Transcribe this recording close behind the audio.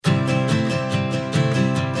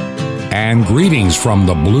And greetings from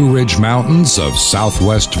the Blue Ridge Mountains of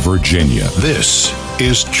Southwest Virginia. This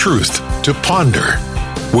is Truth to Ponder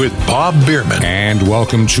with Bob Bierman. And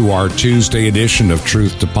welcome to our Tuesday edition of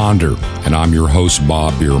Truth to Ponder. And I'm your host,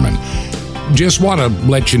 Bob Bierman. Just want to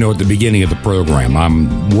let you know at the beginning of the program,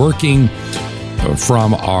 I'm working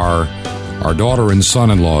from our daughter and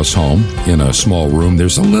son-in-law's home in a small room.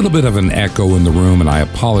 There's a little bit of an echo in the room, and I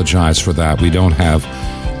apologize for that. We don't have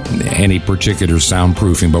any particular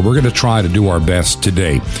soundproofing, but we're going to try to do our best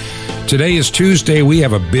today. Today is Tuesday. We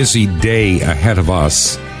have a busy day ahead of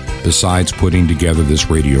us besides putting together this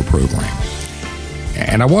radio program.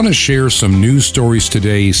 And I want to share some news stories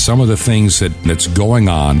today, some of the things that's going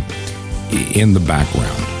on in the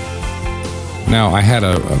background. Now, I had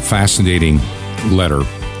a fascinating letter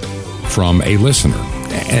from a listener.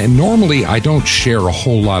 And normally I don't share a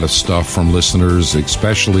whole lot of stuff from listeners,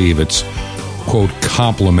 especially if it's, quote,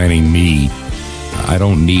 complimenting me. I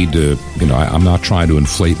don't need to, I'm not trying to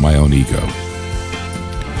inflate my own ego.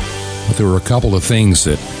 But there were a couple of things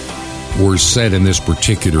that were said in this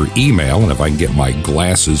particular email, and if I can get my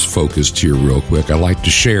glasses focused here real quick, I'd like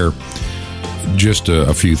to share just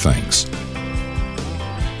a few things.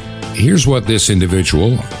 Here's what this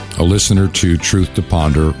individual, a listener to Truth to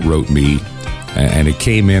Ponder, wrote me, and it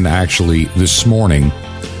came in actually this morning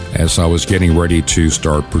as I was getting ready to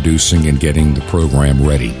start producing and getting the program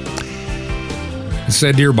ready. It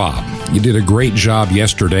said, "Dear Bob, you did a great job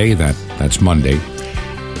yesterday, that's Monday.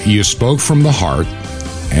 You spoke from the heart,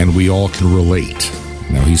 and we all can relate."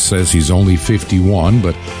 Now, he says he's only 51,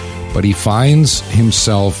 but he finds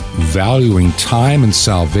himself valuing time and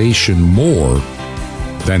salvation more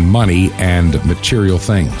than money and material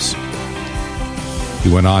things. He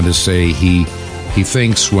went on to say he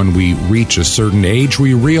thinks when we reach a certain age,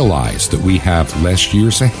 we realize that we have less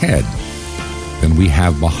years ahead than we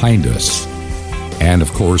have behind us. And,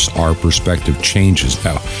 of course, our perspective changes.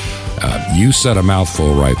 Now, you said a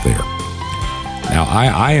mouthful right there. Now,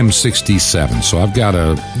 I am 67, so I've got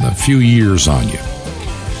a few years on you.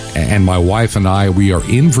 And my wife and I, we are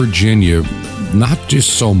in Virginia, not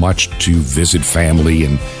just so much to visit family.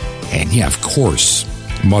 And yeah, of course,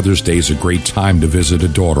 Mother's Day is a great time to visit a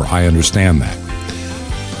daughter. I understand that.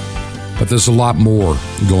 But there's a lot more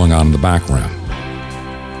going on in the background.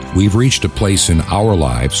 We've reached a place in our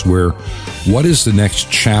lives where what is the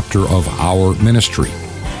next chapter of our ministry?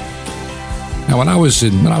 Now, when I was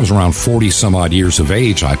around 40 some odd years of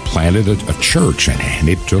age, I planted a church, and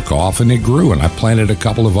it took off and it grew, and I planted a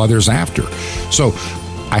couple of others after. So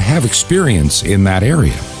I have experience in that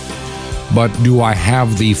area. But do I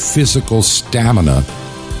have the physical stamina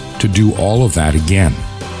to do all of that again?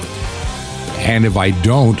 And if I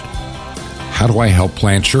don't, how do I help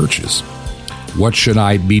plant churches? What should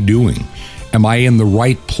I be doing? Am I in the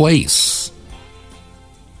right place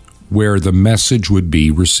where the message would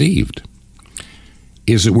be received?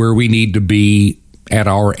 Is it where we need to be at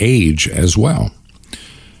our age as well?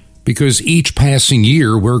 Because each passing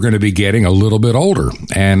year, we're going to be getting a little bit older,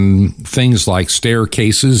 and things like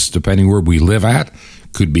staircases, depending where we live at,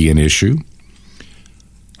 could be an issue.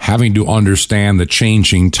 Having to understand the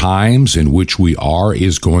changing times in which we are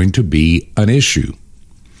is going to be an issue.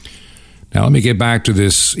 Now, let me get back to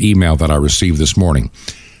this email that I received this morning.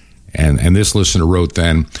 And this listener wrote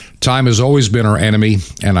then, "Time has always been our enemy,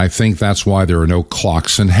 and I think that's why there are no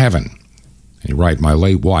clocks in heaven." And he writes, "My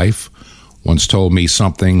late wife once told me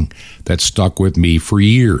something that stuck with me for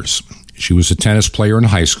years. She was a tennis player in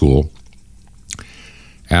high school,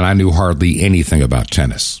 and I knew hardly anything about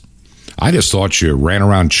tennis. I just thought you ran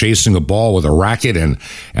around chasing a ball with a racket,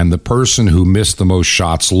 and the person who missed the most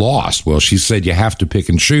shots lost. Well, she said you have to pick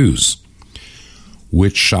and choose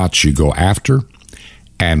which shots you go after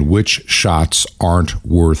and which shots aren't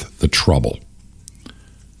worth the trouble.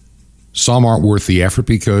 Some aren't worth the effort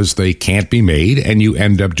because they can't be made, and you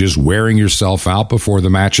end up just wearing yourself out before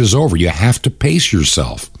the match is over. You have to pace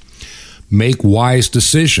yourself, make wise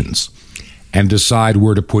decisions, and decide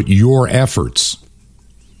where to put your efforts."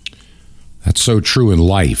 That's so true in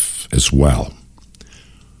life as well.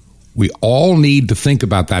 We all need to think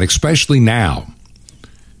about that, especially now.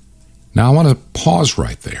 Now, I want to pause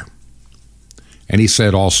right there. And he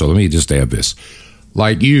said also, let me just add this.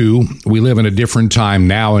 Like you, we live in a different time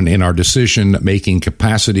now, and in our decision-making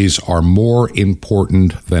capacities are more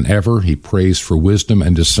important than ever. He prays for wisdom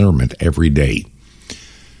and discernment every day.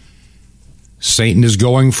 Satan is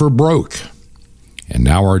going for broke, and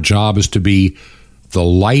now our job is to be the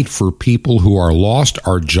light for people who are lost.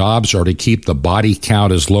 Our jobs are to keep the body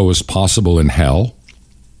count as low as possible in hell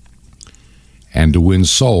and to win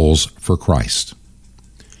souls for Christ.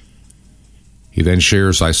 He then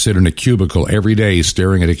shares, I sit in a cubicle every day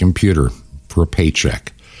staring at a computer for a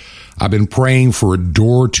paycheck. I've been praying for a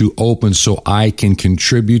door to open so I can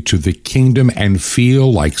contribute to the kingdom and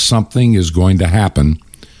feel like something is going to happen.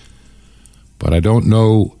 But I don't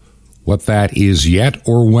know what that is yet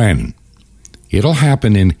or when. It'll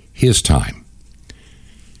happen in His time.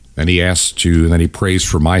 Then he prays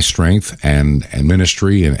for my strength and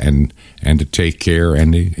ministry and to take care,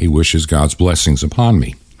 and he wishes God's blessings upon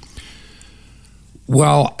me.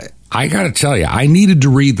 Well, I got to tell you, I needed to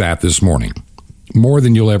read that this morning, more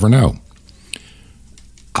than you'll ever know.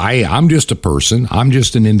 I'm just a person. I'm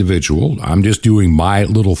just an individual. I'm just doing my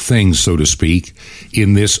little thing, so to speak,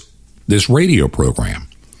 in this radio program.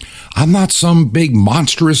 I'm not some big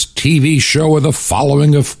monstrous TV show with a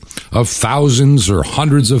following of thousands or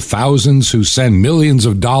hundreds of thousands who send millions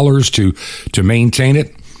of dollars to maintain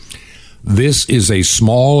it. This is a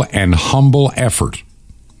small and humble effort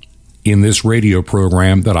in this radio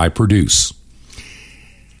program that I produce.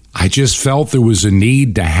 I just felt there was a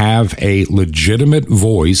need to have a legitimate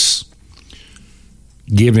voice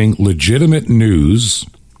giving legitimate news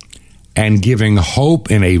and giving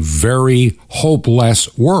hope in a very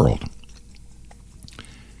hopeless world.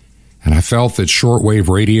 And I felt that shortwave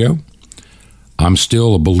radio, I'm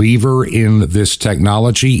still a believer in this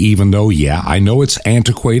technology, even though, I know it's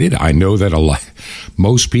antiquated. I know that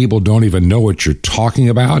most people don't even know what you're talking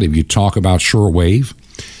about if you talk about shortwave.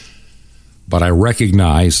 But I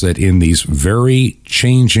recognize that in these very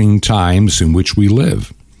changing times in which we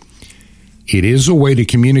live, it is a way to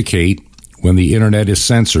communicate when the internet is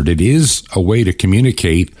censored. It is a way to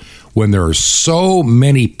communicate when there are so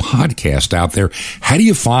many podcasts out there. How do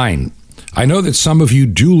you find? I know that some of you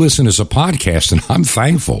do listen as a podcast, and I'm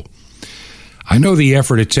thankful. I know the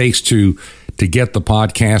effort it takes to get the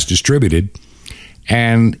podcast distributed.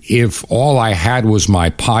 And if all I had was my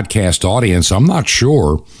podcast audience, I'm not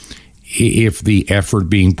sure if the effort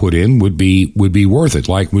being put in would be worth it,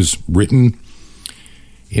 like was written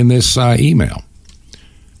in this email.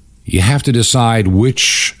 You have to decide which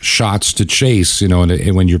shots to chase,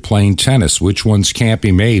 when you're playing tennis, which ones can't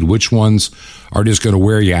be made, which ones are just going to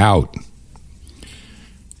wear you out.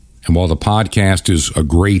 And while the podcast is a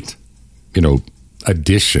great,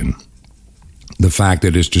 addition, the fact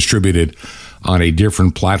that it's distributed on a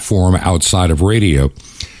different platform outside of radio,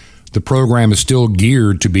 the program is still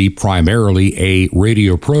geared to be primarily a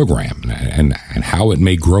radio program. And how it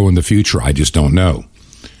may grow in the future, I just don't know.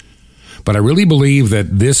 But I really believe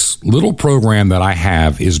that this little program that I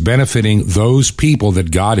have is benefiting those people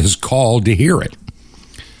that God has called to hear it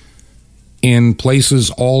in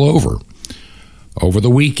places all over. Over the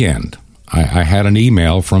weekend, I had an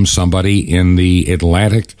email from somebody in the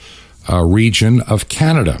Atlantic region of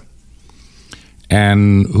Canada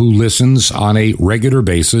and who listens on a regular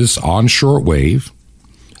basis on shortwave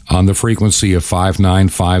on the frequency of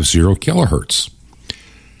 5950 kilohertz.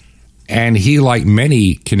 And he, like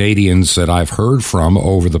many Canadians that I've heard from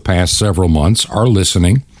over the past several months, are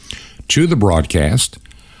listening to the broadcast,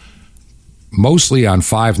 mostly on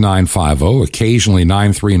 5950, occasionally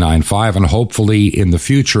 9395, and hopefully in the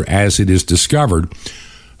future, as it is discovered,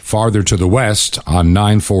 farther to the west on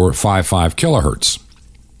 9455 kilohertz.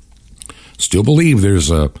 Still believe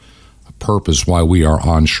there's a purpose why we are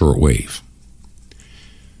on shortwave.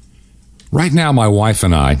 Right now, my wife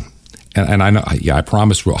and I, and I know, I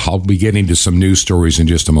promise I'll be getting to some news stories in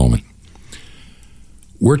just a moment.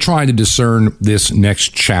 We're trying to discern this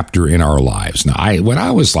next chapter in our lives. Now, when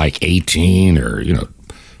I was like 18 or,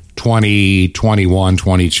 20, 21,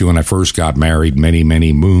 22, when I first got married many,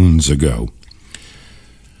 many moons ago,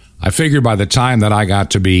 I figured by the time that I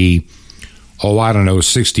got to be,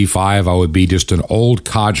 65, I would be just an old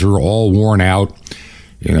codger, all worn out,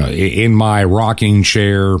 in my rocking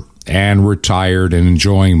chair and retired and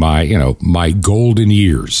enjoying my, my golden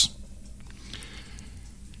years.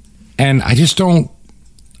 And I just don't,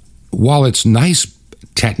 while it's nice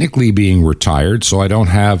technically being retired, so I don't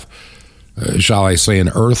have, shall I say,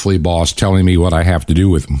 an earthly boss telling me what I have to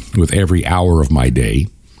do with every hour of my day,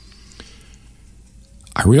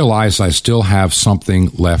 I realize I still have something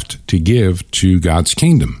left to give to God's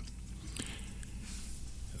kingdom.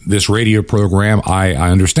 This radio program, I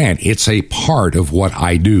understand, it's a part of what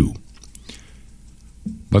I do.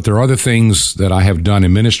 But there are other things that I have done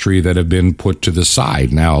in ministry that have been put to the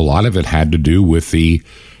side. Now, a lot of it had to do with the,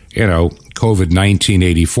 COVID-19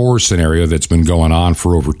 84 scenario that's been going on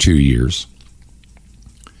for over 2 years.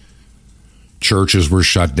 Churches were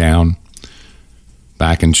shut down.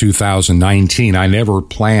 Back in 2019, I never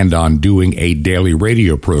planned on doing a daily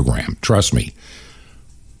radio program. Trust me.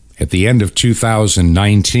 At the end of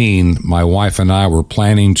 2019, my wife and I were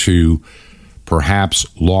planning to perhaps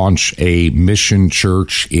launch a mission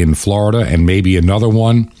church in Florida and maybe another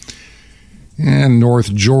one in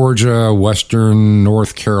North Georgia, Western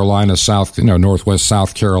North Carolina, Northwest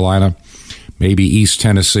South Carolina, maybe East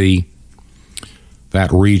Tennessee, that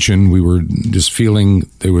region. We were just feeling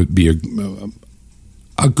there would be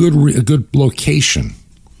a good location.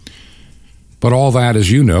 But all that, as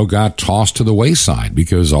you know, got tossed to the wayside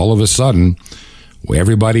because all of a sudden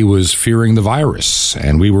everybody was fearing the virus,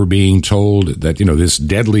 and we were being told that, this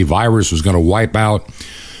deadly virus was going to wipe out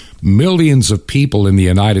millions of people in the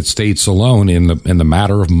United States alone in the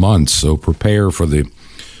matter of months. So prepare for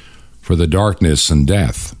the darkness and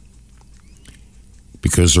death,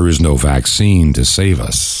 because there is no vaccine to save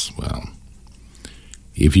us. Well,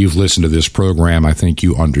 if you've listened to this program, I think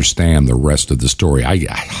you understand the rest of the story.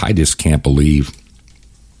 I just can't believe.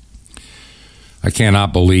 I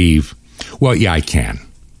cannot believe. Well, yeah, I can.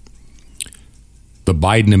 The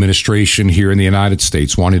Biden administration here in the United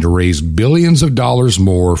States wanted to raise billions of dollars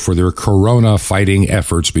more for their corona fighting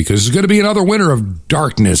efforts because it's going to be another winter of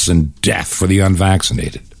darkness and death for the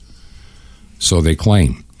unvaccinated. So they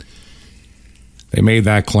claim. They made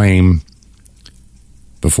that claim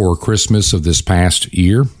before Christmas of this past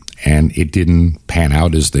year, and it didn't pan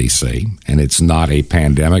out as they say, and it's not a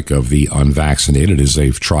pandemic of the unvaccinated as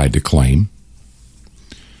they've tried to claim.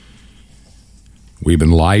 We've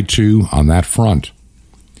been lied to on that front.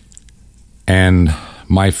 And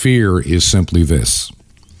my fear is simply this.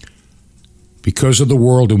 Because of the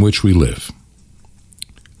world in which we live,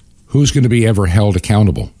 who's going to be ever held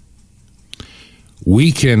accountable?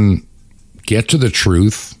 We can get to the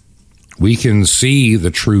truth. We can see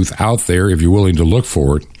the truth out there if you're willing to look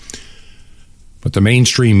for it. But the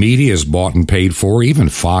mainstream media is bought and paid for, even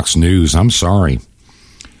Fox News. I'm sorry.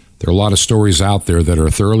 There are a lot of stories out there that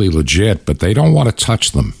are thoroughly legit, but they don't want to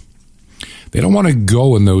touch them. They don't want to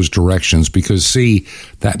go in those directions because, see,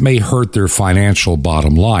 that may hurt their financial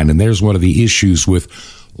bottom line. And there's one of the issues with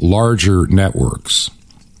larger networks.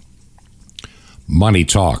 Money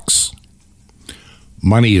talks.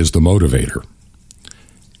 Money is the motivator.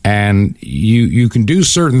 And you can do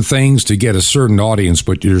certain things to get a certain audience,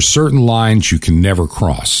 but there's certain lines you can never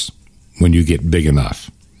cross when you get big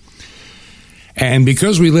enough. And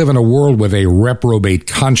because we live in a world with a reprobate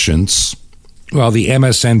conscience, well, the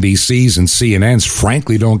MSNBCs and CNNs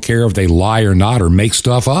frankly don't care if they lie or not or make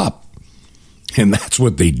stuff up. And that's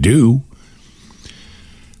what they do.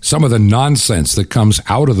 Some of the nonsense that comes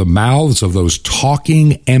out of the mouths of those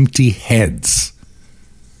talking empty heads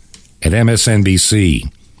at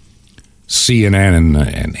MSNBC, CNN,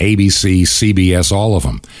 and ABC, CBS, all of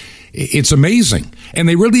them. It's amazing. And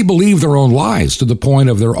they really believe their own lies to the point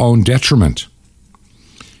of their own detriment.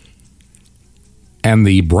 And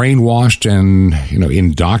the brainwashed and,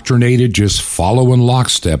 indoctrinated just follow in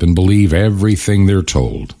lockstep and believe everything they're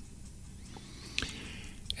told.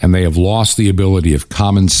 And they have lost the ability of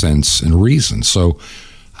common sense and reason. So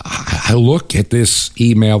I look at this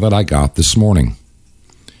email that I got this morning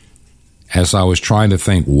as I was trying to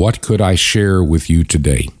think, what could I share with you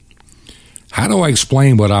today? How do I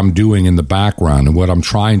explain what I'm doing in the background and what I'm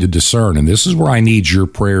trying to discern? And this is where I need your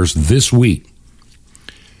prayers this week.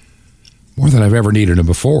 More than I've ever needed them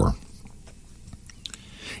before.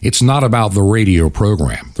 It's not about the radio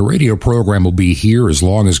program. The radio program will be here as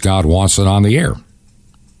long as God wants it on the air.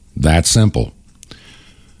 That simple.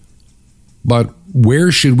 But where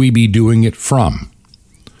should we be doing it from?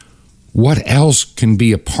 What else can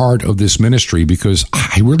be a part of this ministry? Because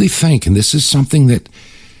I really think, and this is something that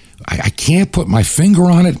I can't put my finger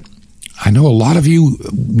on it. I know a lot of you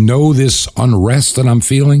know this unrest that I'm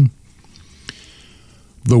feeling.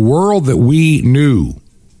 The world that we knew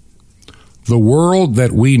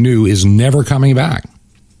is never coming back.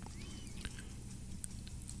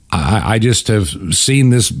 I just have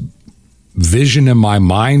seen this vision in my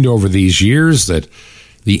mind over these years that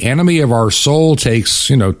the enemy of our soul takes,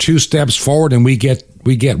 2 steps forward and we get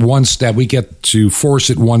one step. We get to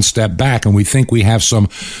force it one step back, and we think we have some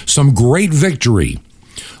great victory.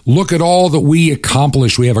 Look at all that we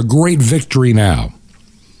accomplished. We have a great victory now.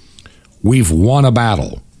 We've won a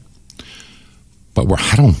battle. But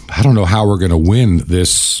I don't know how we're going to win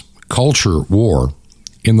this culture war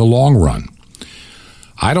in the long run.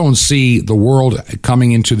 I don't see the world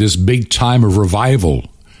coming into this big time of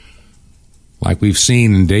revival like we've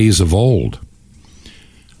seen in days of old.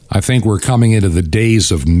 I think we're coming into the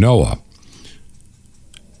days of Noah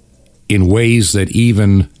in ways that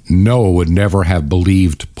even Noah would never have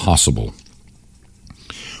believed possible.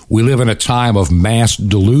 We live in a time of mass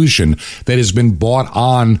delusion that has been bought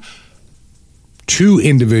on to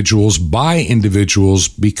individuals by individuals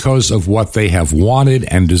because of what they have wanted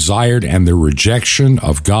and desired and their rejection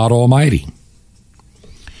of God Almighty.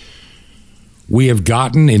 We have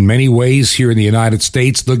gotten, in many ways here in the United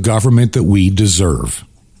States, the government that we deserve.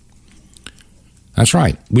 That's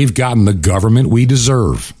right. We've gotten the government we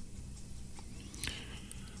deserve.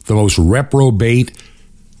 The most reprobate,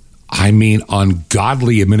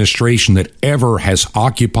 ungodly administration that ever has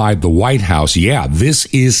occupied the White House. Yeah, this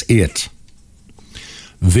is it.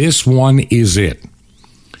 This one is it.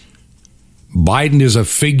 Biden is a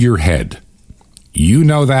figurehead. You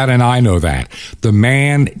know that, and I know that. The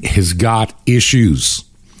man has got issues.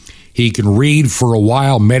 He can read for a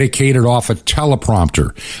while, medicated off a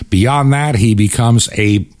teleprompter. Beyond that, he becomes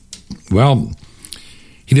he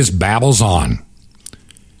just babbles on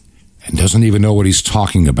and doesn't even know what he's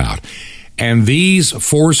talking about. And these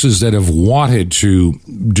forces that have wanted to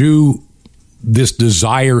do this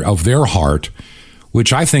desire of their heart,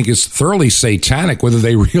 which I think is thoroughly satanic, whether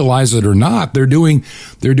they realize it or not, they're doing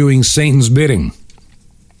Satan's bidding.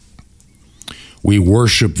 We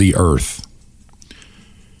worship the earth.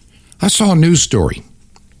 I saw a news story.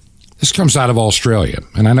 This comes out of Australia,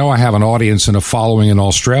 and I know I have an audience and a following in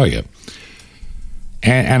Australia.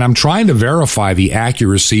 And I'm trying to verify the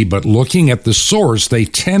accuracy, but looking at the source, they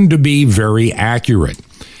tend to be very accurate.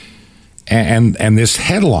 And this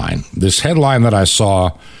headline that I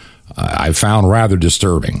saw, I found rather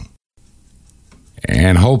disturbing.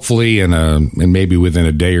 And hopefully, and maybe within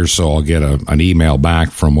a day or so, I'll get an email back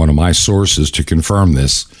from one of my sources to confirm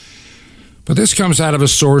this. But this comes out of a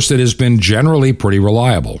source that has been generally pretty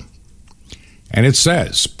reliable. And it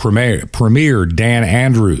says, Premier Dan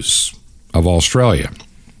Andrews of Australia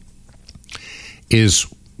is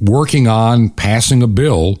working on passing a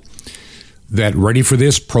bill that, ready for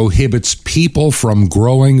this, prohibits people from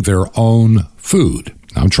growing their own food.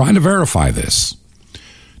 Now, I'm trying to verify this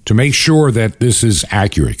to make sure that this is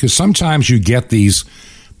accurate, because sometimes you get these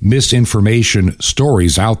misinformation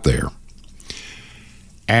stories out there.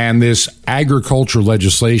 And this agriculture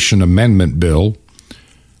legislation amendment bill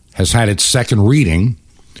has had its second reading,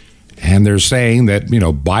 and they're saying that,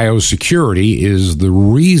 biosecurity is the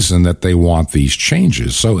reason that they want these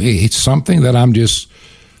changes. So it's something that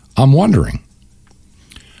I'm wondering.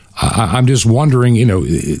 I'm just wondering,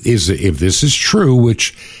 if this is true,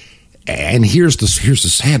 and here's the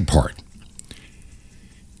sad part.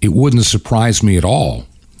 It wouldn't surprise me at all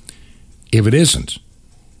if it isn't.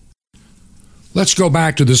 Let's go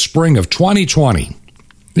back to the spring of 2020.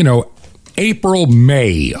 April,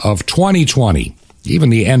 May of 2020, even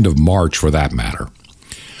the end of March for that matter.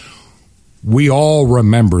 We all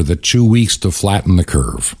remember the 2 weeks to flatten the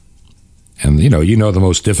curve. And, the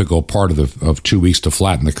most difficult part of 2 weeks to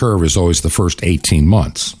flatten the curve is always the first 18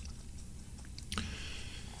 months.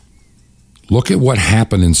 Look at what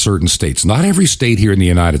happened in certain states. Not every state here in the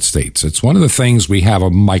United States. It's one of the things we have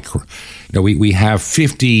we have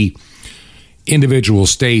 50 individual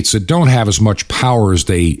states that don't have as much power as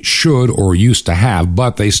they should or used to have,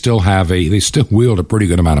 but they still wield a pretty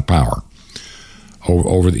good amount of power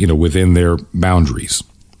over within their boundaries.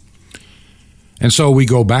 And so we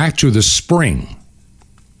go back to the spring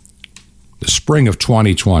of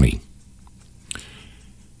 2020.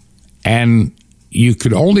 And you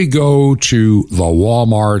could only go to the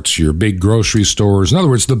Walmarts, your big grocery stores. In other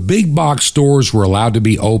words, the big box stores were allowed to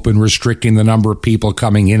be open, restricting the number of people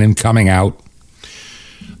coming in and coming out.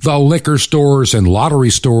 The liquor stores and lottery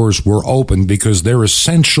stores were open because they're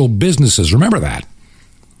essential businesses. Remember that.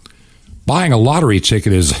 Buying a lottery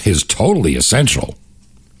ticket is totally essential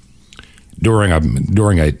during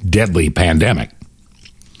a deadly pandemic.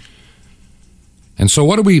 And so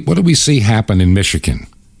what do we see happen in Michigan?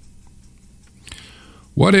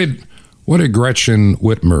 What did Gretchen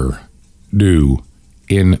Whitmer do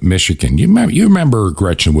in Michigan? You remember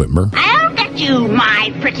Gretchen Whitmer? I'll get you,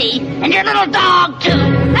 my pretty, and your little dog too.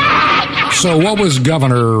 So what was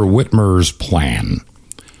Governor Whitmer's plan?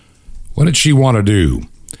 What did she want to do?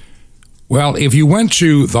 Well, if you went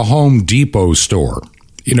to the Home Depot store,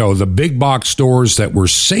 the big box stores that were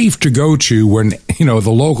safe to go to when,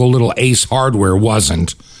 the local little Ace Hardware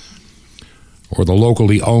wasn't, or the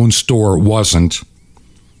locally owned store wasn't.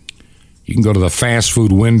 You can go to the fast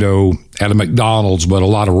food window at a McDonald's, but a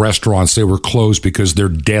lot of restaurants, they were closed because they're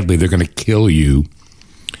deadly. They're going to kill you.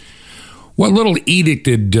 What little edict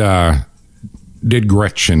did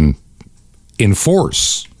Gretchen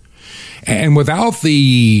enforce? And without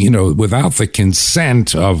the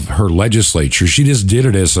consent of her legislature, she just did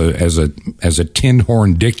it as a tin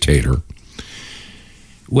horn dictator.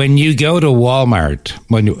 When you go to Walmart,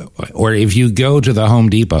 or if you go to the Home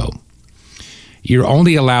Depot, You're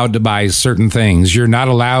only allowed to buy certain things. You're not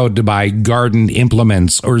allowed to buy garden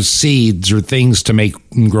implements or seeds or things to make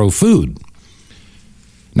and grow food.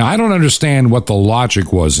 Now, I don't understand what the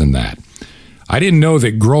logic was in that. I didn't know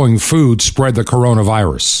that growing food spread the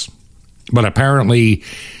coronavirus, but apparently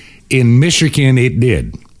in Michigan it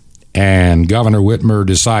did. And Governor Whitmer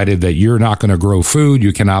decided that you're not going to grow food.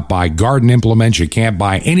 You cannot buy garden implements. You can't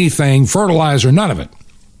buy anything, fertilizer, none of it.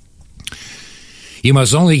 You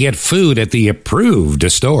must only get food at the approved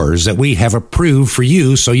stores that we have approved for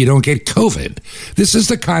you so you don't get COVID. This is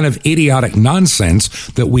the kind of idiotic nonsense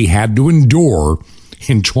that we had to endure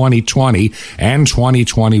in 2020 and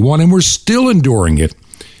 2021, and we're still enduring it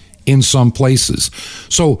in some places.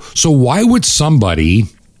 So why would somebody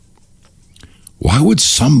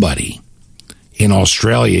in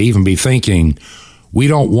Australia even be thinking, we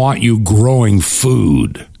don't want you growing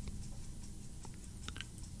food?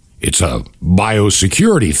 It's a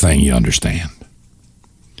biosecurity thing, you understand.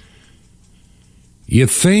 You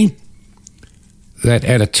think that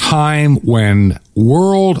at a time when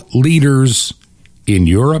world leaders in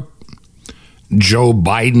Europe, Joe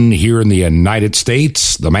Biden here in the United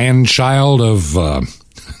States, the man-child of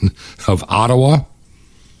Ottawa,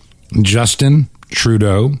 Justin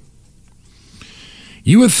Trudeau,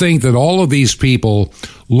 you would think that all of these people,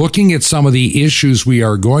 looking at some of the issues we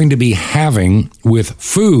are going to be having with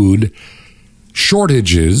food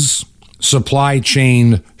shortages, supply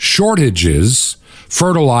chain shortages,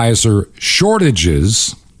 fertilizer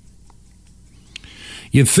shortages,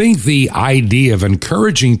 you'd think the idea of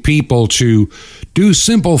encouraging people to do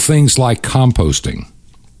simple things like composting,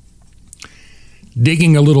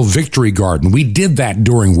 digging a little victory garden. We did that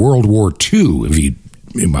during World War II.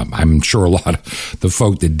 I'm sure a lot of the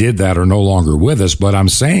folk that did that are no longer with us, but I'm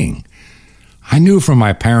saying, I knew from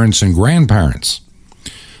my parents and grandparents,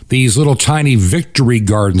 these little tiny victory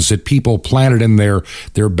gardens that people planted in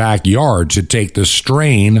their backyard to take the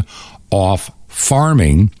strain off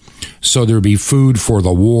farming so there'd be food for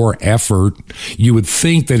the war effort. You would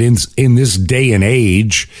think that in this day and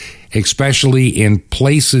age, especially in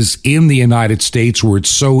places in the United States where it's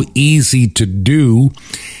so easy to do,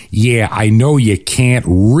 yeah, I know you can't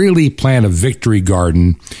really plant a victory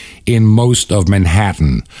garden in most of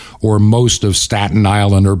Manhattan or most of Staten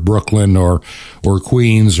Island or Brooklyn or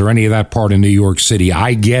Queens or any of that part of New York City.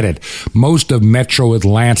 I get it. Most of Metro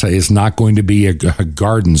Atlanta is not going to be a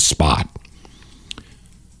garden spot.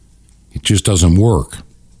 It just doesn't work.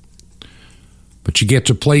 But you get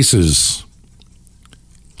to places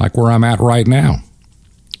like where I'm at right now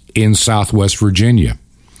in Southwest Virginia,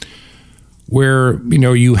 where,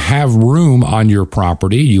 you have room on your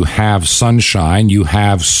property, you have sunshine, you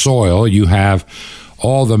have soil, you have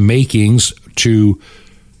all the makings to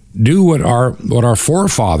do what our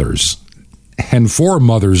forefathers and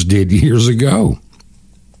foremothers did years ago.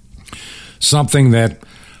 Something that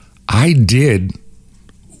I did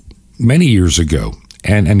many years ago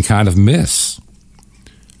and kind of miss.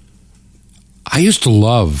 I used to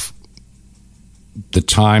love the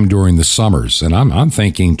time during the summers, and I'm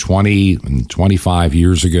thinking 20 and 25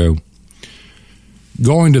 years ago,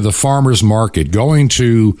 going to the farmer's market, going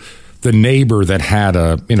to the neighbor that had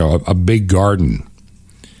a big garden,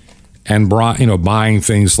 and buying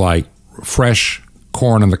things like fresh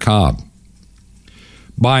corn on the cob,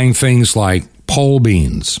 buying things like pole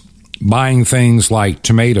beans, buying things like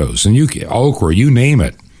tomatoes and okra, you name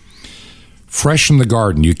it, fresh from the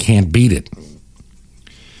garden. You can't beat it.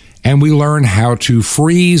 And we learn how to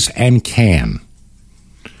freeze and can.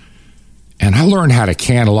 And I learned how to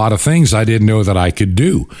can a lot of things I didn't know that I could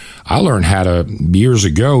do. I learned how to, years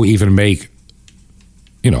ago, even make,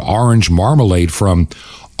 orange marmalade from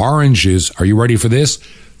oranges. Are you ready for this?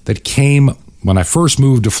 That came when I first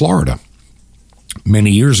moved to Florida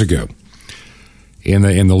many years ago in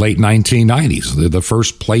the late 1990s. The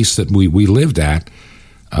first place that we lived at,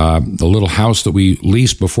 the little house that we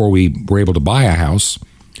leased before we were able to buy a house,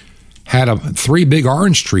 had 3 big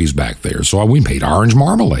orange trees back there. So we made orange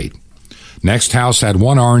marmalade. Next house had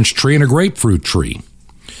 1 orange tree and a grapefruit tree.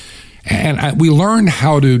 And we learned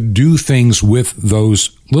how to do things with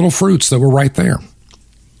those little fruits that were right there.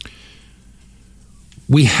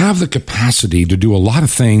 We have the capacity to do a lot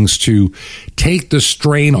of things to take the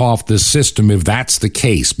strain off the system if that's the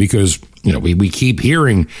case, because we keep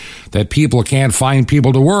hearing that people can't find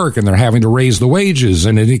people to work and they're having to raise the wages,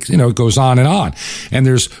 and it goes on. And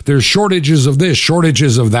there's shortages of this,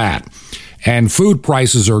 shortages of that, and food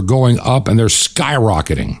prices are going up and they're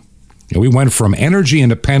skyrocketing. We went from energy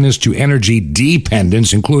independence to energy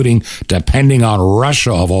dependence, including depending on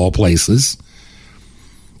Russia of all places.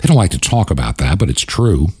 They don't like to talk about that, but it's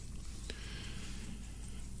true.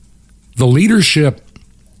 The leadership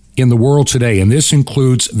in the world today, and this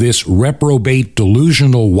includes this reprobate,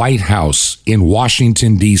 delusional White House in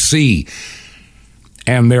Washington, D.C.,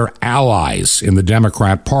 and their allies in the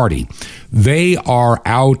Democrat Party, they are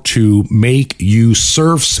out to make you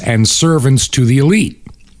serfs and servants to the elite.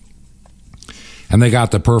 And they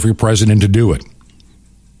got the perfect president to do it.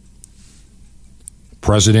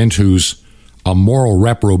 President who's a moral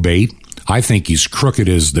reprobate. I think he's crooked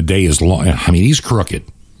as the day is long. I mean, he's crooked.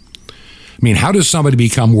 I mean, how does somebody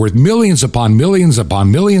become worth millions upon millions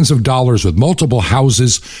upon millions of dollars with multiple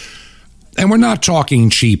houses? And we're not talking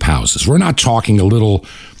cheap houses. We're not talking a little,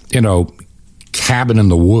 cabin in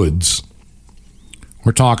the woods.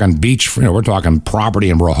 We're talking beach, we're talking property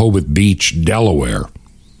in Rehoboth Beach, Delaware.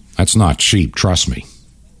 That's not cheap, trust me.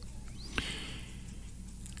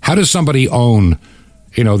 How does somebody own,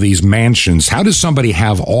 these mansions? How does somebody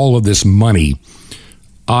have all of this money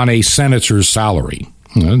on a senator's salary?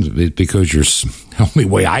 Because the only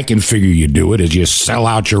way I can figure you do it is you sell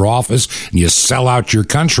out your office and you sell out your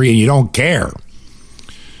country and you don't care.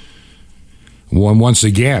 Once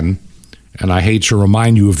again, and I hate to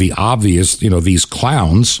remind you of the obvious, these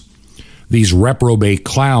clowns, these reprobate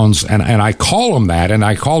clowns, and I call them that, and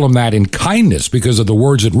I call them that in kindness because of the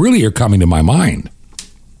words that really are coming to my mind.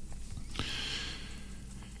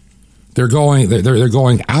 They're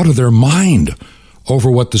going out of their mind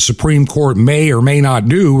over what the Supreme Court may or may not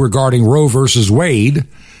do regarding Roe versus Wade,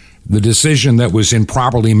 the decision that was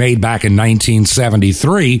improperly made back in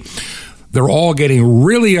 1973. They're all getting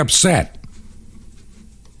really upset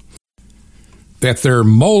that their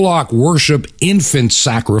Moloch worship infant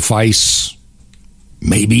sacrifice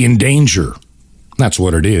may be in danger. That's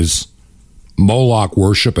what it is. Moloch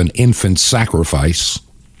worship and infant sacrifice.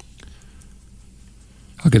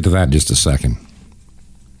 I'll get to that in just a second.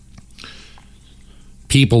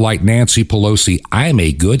 People like Nancy Pelosi, I'm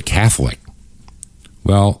a good Catholic.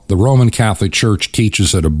 Well, the Roman Catholic Church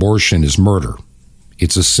teaches that abortion is murder.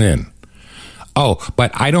 It's a sin. Oh,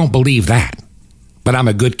 but I don't believe that. But I'm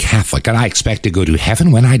a good Catholic, and I expect to go to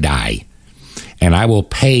heaven when I die. And I will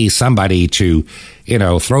pay somebody to,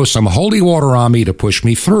 throw some holy water on me to push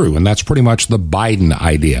me through. And that's pretty much the Biden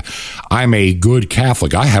idea. I'm a good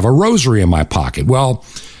Catholic. I have a rosary in my pocket. Well,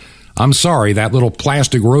 I'm sorry, that little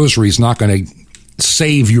plastic rosary is not going to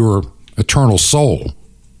save your eternal soul.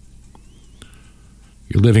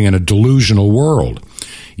 You're living in a delusional world.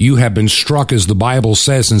 You have been struck, as the Bible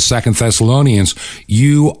says in 2 Thessalonians,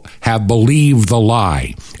 you have believed the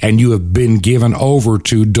lie, and you have been given over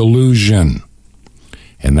to delusion.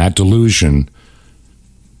 And that delusion,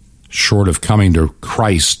 short of coming to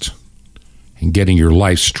Christ and getting your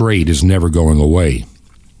life straight, is never going away.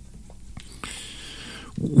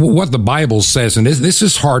 What the Bible says, and this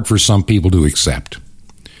is hard for some people to accept,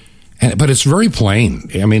 but it's very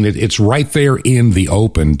plain. I mean, it's right there in the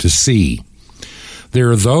open to see.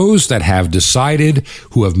 There are those that have decided,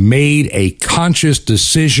 who have made a conscious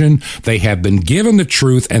decision. They have been given the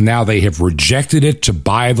truth, and now they have rejected it to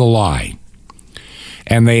buy the lie.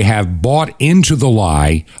 And they have bought into the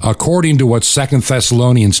lie, according to what 2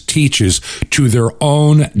 Thessalonians teaches, to their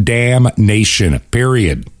own damnation.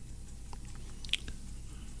 Period.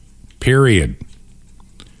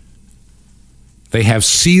 They have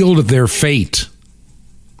sealed their fate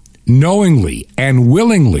knowingly and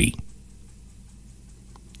willingly.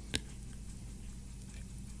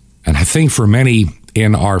 And I think for many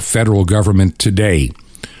in our federal government today,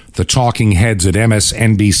 the talking heads at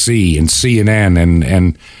MSNBC and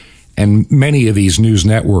CNN and many of these news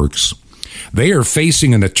networks, they are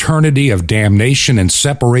facing an eternity of damnation and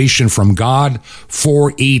separation from God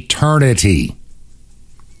for eternity.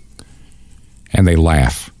 And they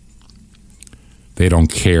laugh. They don't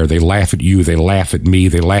care. They laugh at you. They laugh at me.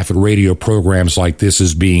 They laugh at radio programs like this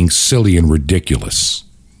as being silly and ridiculous.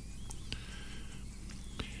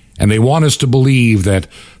 And they want us to believe that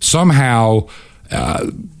somehow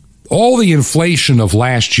all the inflation of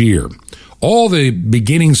last year, all the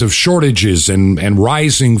beginnings of shortages and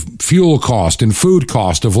rising fuel cost and food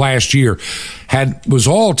cost of last year was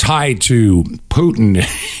all tied to Putin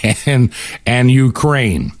and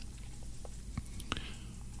Ukraine.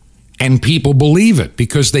 And people believe it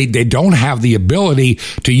because they don't have the ability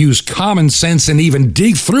to use common sense and even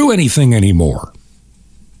dig through anything anymore.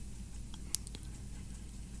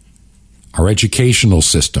 Our educational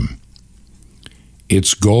system,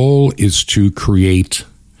 its goal is to create,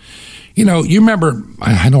 you remember,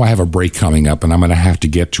 I know I have a break coming up and I'm going to have to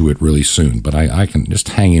get to it really soon, but I can just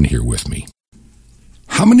hang in here with me.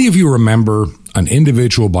 How many of you remember an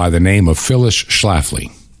individual by the name of Phyllis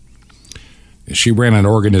Schlafly? She ran an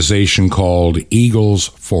organization called Eagles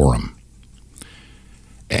Forum.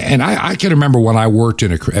 And I can remember when I worked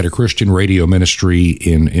at a Christian radio ministry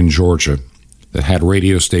in Georgia that had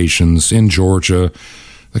radio stations in Georgia,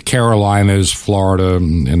 the Carolinas, Florida,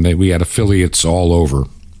 and we had affiliates all over.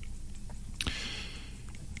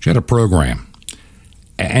 She had a program.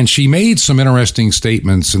 And she made some interesting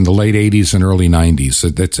statements in the late 80s and early 90s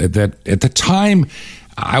that at the time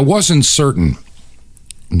I wasn't certain.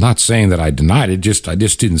 I'm not saying that I denied it, I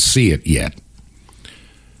just didn't see it yet.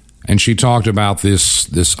 And she talked about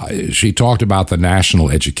she talked about the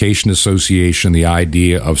National Education Association, the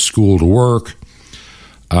idea of school to work.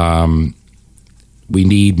 We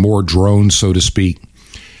need more drones, so to speak.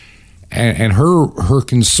 And her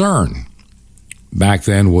concern back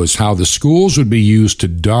then was how the schools would be used to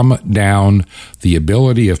dumb down the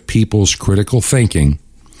ability of people's critical thinking,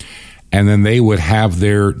 and then they would have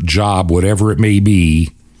their job, whatever it may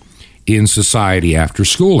be, in society after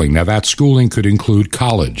schooling. Now, that schooling could include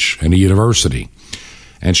college and a university.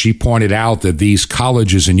 And she pointed out that these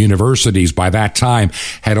colleges and universities by that time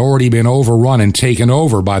had already been overrun and taken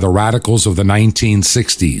over by the radicals of the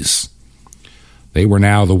 1960s. They were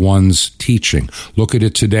now the ones teaching. Look at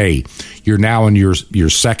it today. You're now in your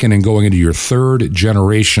second and going into your third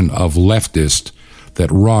generation of leftists that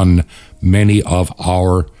run many of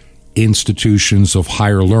our institutions of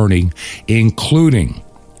higher learning, including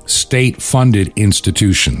state-funded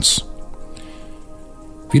institutions.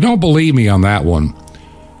 If you don't believe me on that one,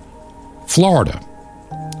 Florida.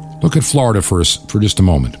 Look at Florida for just a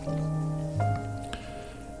moment.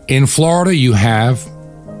 In Florida, you have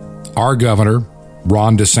our governor,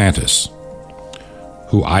 Ron DeSantis,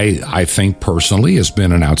 who I think personally has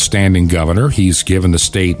been an outstanding governor. He's given the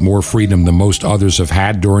state more freedom than most others have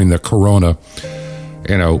had during the corona,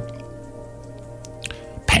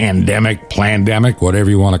 pandemic, whatever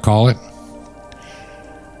you want to call it.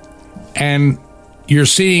 And you're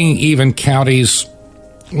seeing even counties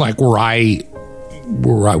like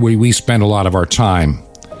where we spend a lot of our time,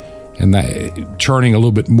 and that turning a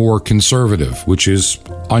little bit more conservative, which is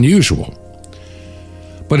unusual.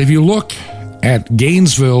 But if you look at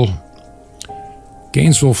Gainesville,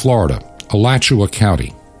 Florida, Alachua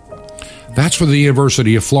County, that's where the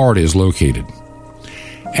University of Florida is located.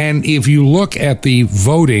 And if you look at the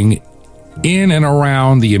voting in and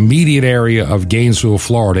around the immediate area of Gainesville,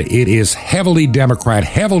 Florida, it is heavily Democrat,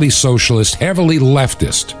 heavily socialist, heavily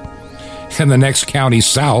leftist. And the next county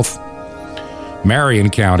south, Marion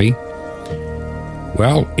County,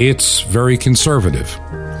 well, it's very conservative.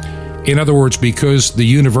 In other words, because the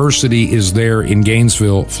university is there in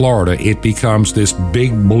Gainesville, Florida, it becomes this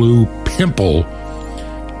big blue pimple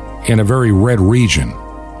in a very red region.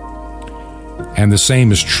 And the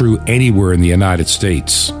same is true anywhere in the United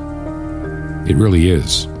States. It really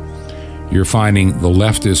is. You're finding the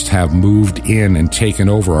leftists have moved in and taken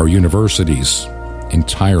over our universities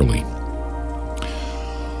entirely.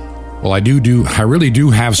 Well, I really do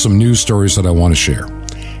have some news stories that I want to share,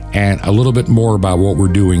 and a little bit more about what we're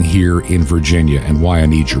doing here in Virginia and why I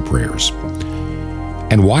need your prayers,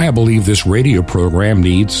 and why I believe this radio program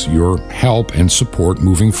needs your help and support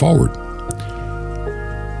moving forward.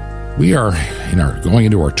 We are going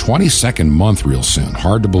into our 22nd month real soon.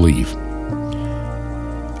 Hard to believe.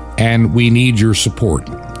 And we need your support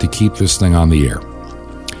to keep this thing on the air.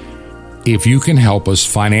 If you can help us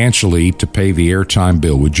financially to pay the airtime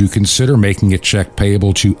bill, would you consider making a check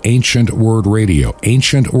payable to Ancient Word Radio?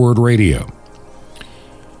 Ancient Word Radio.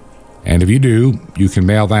 And if you do, you can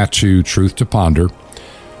mail that to Truth to Ponder.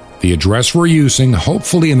 The address we're using,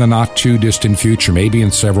 hopefully in the not-too-distant future, maybe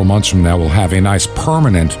in several months from now, we'll have a nice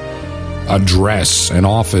permanent address and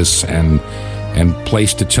office and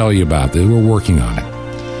place to tell you about this. We're working on it.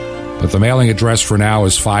 But the mailing address for now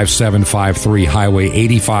is 5753 Highway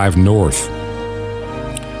 85 North.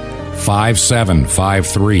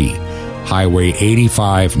 5753 Highway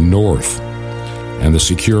 85 North. And the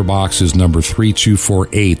secure box is number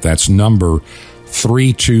 3248. That's number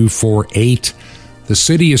 3248. The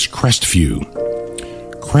city is Crestview,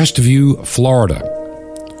 Florida.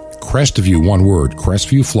 Crestview, one word,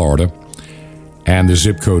 Crestview, Florida. And the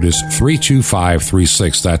zip code is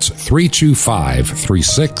 32536. That's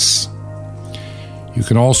 32536. You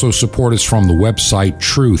can also support us from the website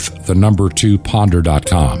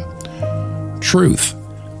truth2ponder.com.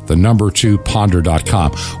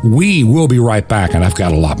 Truth2ponder.com. We will be right back, and I've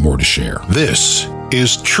got a lot more to share. This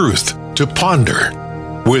is Truth to Ponder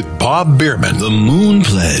with Bob Bierman. The Moon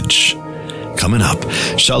Pledge. coming up.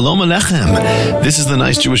 Shalom Aleichem. This is the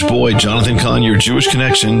nice Jewish boy, Jonathan Kahn, your Jewish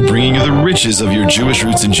connection, bringing you the riches of your Jewish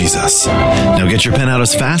roots in Jesus. Now get your pen out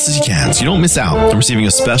as fast as you can so you don't miss out on receiving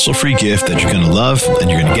a special free gift that you're going to love and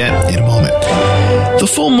you're going to get in a moment. The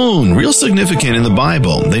full moon, real significant in the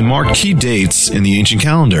Bible. They marked key dates in the ancient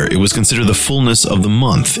calendar. It was considered the fullness of the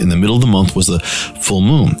month. In the middle of the month was the full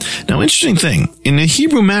moon. Now, interesting thing, in a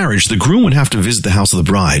Hebrew marriage, the groom would have to visit the house of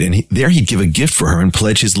the bride, and there he'd give a gift for her and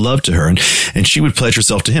pledge his love to her, and she would pledge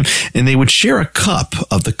herself to him. And they would share a cup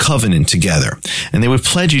of the covenant together, and they would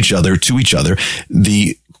pledge each other to each other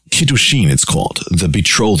the Kiddushin, it's called, the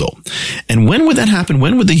betrothal. And when would that happen?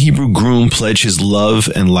 When would the Hebrew groom pledge his love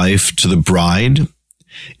and life to the bride?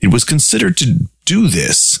 It was considered to do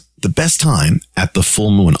this the best time at the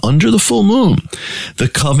full moon. Under the full moon, the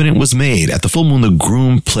covenant was made. At the full moon, the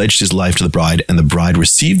groom pledged his life to the bride, and the bride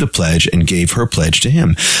received the pledge and gave her pledge to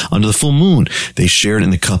him. Under the full moon, they shared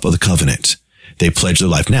in the cup of the covenant. They pledged their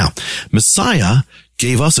life. Now, Messiah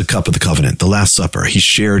gave us a cup of the covenant, the Last Supper. He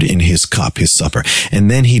shared in his cup, his supper. And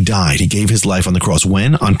then he died. He gave his life on the cross.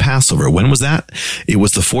 When? On Passover. When was that? It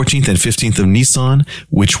was the 14th and 15th of Nisan,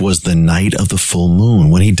 which was the night of the full moon.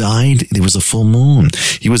 When he died, there was a full moon.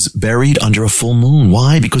 He was buried under a full moon.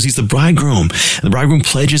 Why? Because he's the bridegroom. And the bridegroom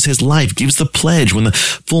pledges his life, gives the pledge. When the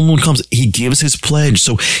full moon comes, he gives his pledge.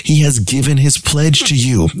 So he has given his pledge to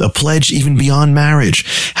you, a pledge even beyond marriage.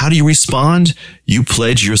 How do you respond? You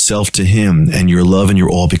pledge yourself to him and your love and your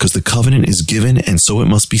all, because the covenant is given, and so it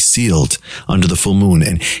must be sealed under the full moon.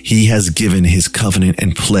 And he has given his covenant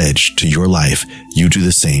and pledge to your life. You do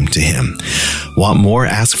the same to him. Want more?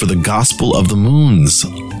 Ask for the gospel of the moons.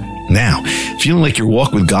 Now, feeling like your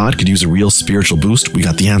walk with God could use a real spiritual boost? We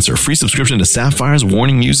got the answer. Free subscription to Sapphire's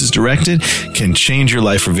Warning Muses Directed can change your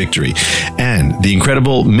life for victory. And the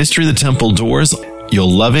incredible Mystery of the Temple Doors, you'll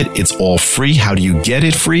love it. It's all free. How do you get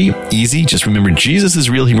it free? Easy. Just remember Jesus'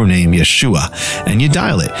 real Hebrew name, Yeshua, and you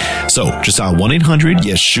dial it. So just dial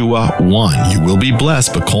 1-800-YESHUA-1. You will be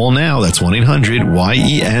blessed, but call now. That's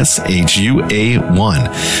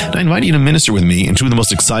 1-800-YESHUA-1. And I invite you to minister with me in two of the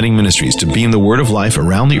most exciting ministries, to beam the word of life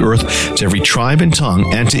around the earth to every tribe and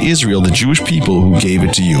tongue, and to Israel, the Jewish people who gave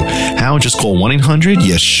it to you. How? Just call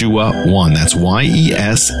 1-800-YESHUA-1. That's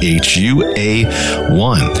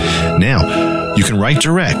YESHUA-1. Now, you can write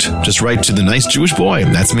direct. Just write to the nice Jewish boy.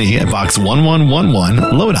 That's me at Box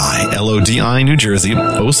 1111, Lodi, Lodi, New Jersey,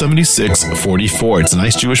 07644. It's a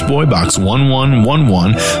nice Jewish boy, Box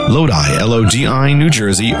 1111, Lodi, Lodi, New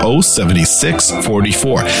Jersey,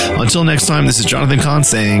 07644. Until next time, this is Jonathan Kahn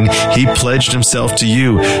saying he pledged himself to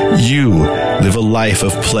you. You live a life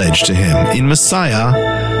of pledge to him. In Messiah,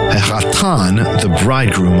 Hatan, the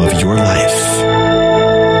bridegroom of your life.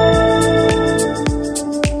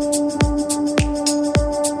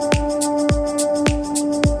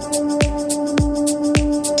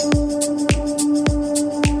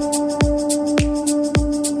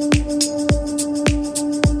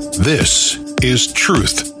 This is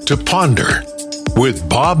Truth to Ponder with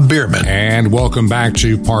Bob Bierman. And welcome back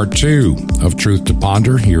to part 2 of Truth to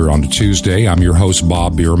Ponder here on a Tuesday. I'm your host,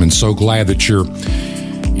 Bob Bierman. So glad that you're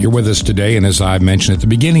with us today. And as I mentioned at the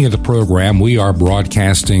beginning of the program, we are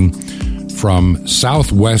broadcasting from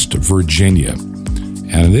Southwest Virginia.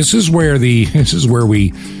 And this is where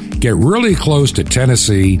we get really close to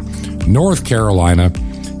Tennessee, North Carolina,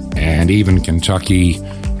 and even Kentucky.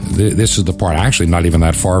 This is the part, actually not even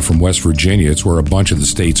that far from West Virginia. It's where a bunch of the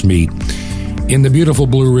states meet in the beautiful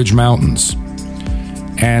Blue Ridge Mountains.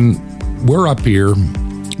 And we're up here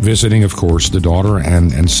visiting, of course, the daughter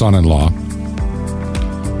and son-in-law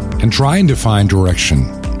and trying to find direction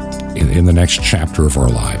in the next chapter of our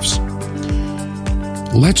lives.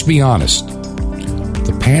 Let's be honest.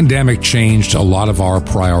 The pandemic changed a lot of our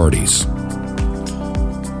priorities.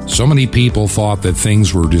 So many people thought that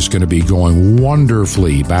things were just going to be going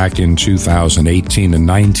wonderfully back in 2018 and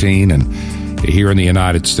 19. And here in the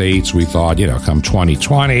United States, we thought, come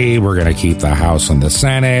 2020, we're going to keep the House and the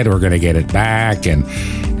Senate. We're going to get it back. And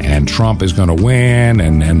Trump is going to win.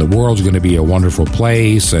 And the world's going to be a wonderful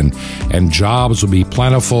place. And jobs will be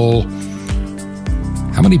plentiful.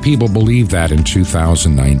 How many people believed that in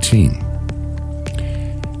 2019?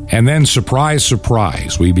 And then, surprise,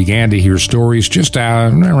 surprise, we began to hear stories just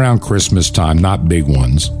around Christmas time, not big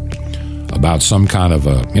ones, about some kind of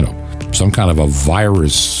a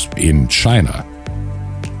virus in China.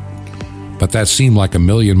 But that seemed like a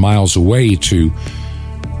million miles away to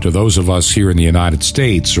those of us here in the United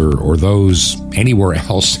States or those anywhere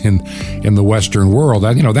else in the Western world.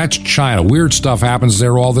 That's China. Weird stuff happens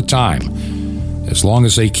there all the time. As long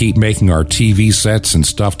as they keep making our TV sets and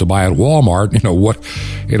stuff to buy at Walmart,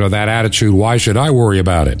 that attitude, why should I worry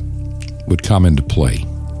about it? would come into play.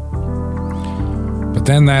 But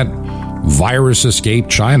then that virus escaped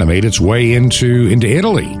China, made its way into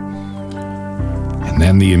Italy. And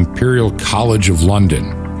then the Imperial College of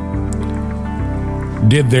London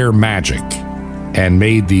did their magic and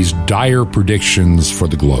made these dire predictions for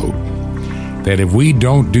the globe. That if we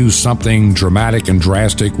don't do something dramatic and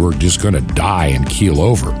drastic, we're just going to die and keel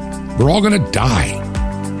over. We're all going to die.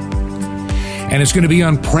 And it's going to be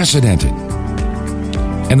unprecedented.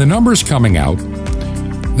 And the numbers coming out,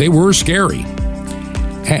 they were scary.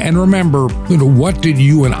 And remember, what did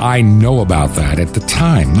you and I know about that at the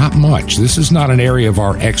time? Not much. This is not an area of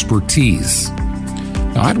our expertise.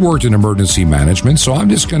 Now, I'd worked in emergency management, so I'm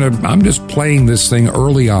just playing this thing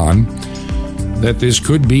early on that this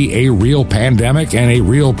could be a real pandemic and a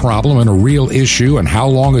real problem and a real issue, and how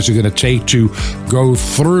long is it going to take to go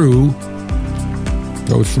through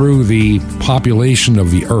the population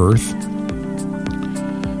of the earth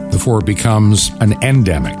before it becomes an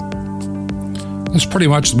endemic. That's pretty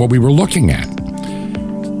much what we were looking at.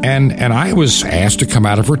 And I was asked to come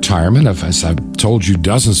out of retirement, as I've told you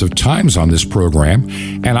dozens of times on this program,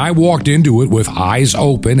 and I walked into it with eyes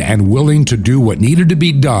open and willing to do what needed to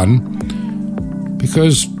be done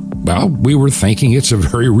because, well, we were thinking it's a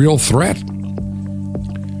very real threat.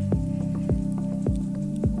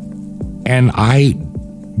 And I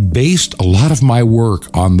based a lot of my work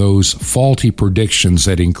on those faulty predictions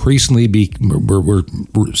that increasingly were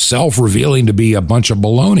self-revealing to be a bunch of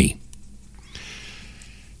baloney.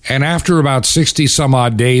 And after about 60 some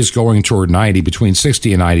odd days going toward 90, between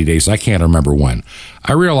 60 and 90 days, I can't remember when,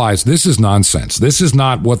 I realized this is nonsense. This is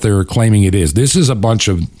not what they're claiming it is. This is a bunch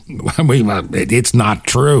of, it's not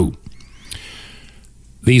true.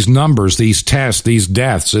 These numbers, these tests, these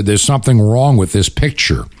deaths, there's something wrong with this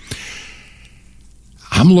picture.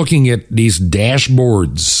 I'm looking at these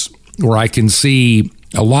dashboards where I can see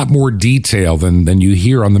a lot more detail than you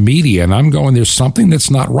hear on the media, and I'm going, there's something that's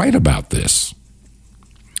not right about this.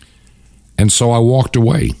 And so I walked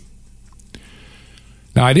away.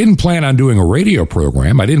 Now, I didn't plan on doing a radio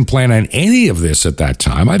program. I didn't plan on any of this at that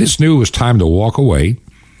time. I just knew it was time to walk away.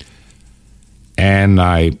 And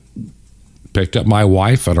I picked up my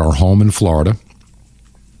wife at our home in Florida.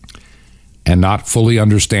 And not fully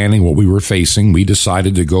understanding what we were facing, we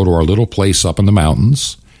decided to go to our little place up in the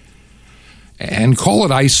mountains. And call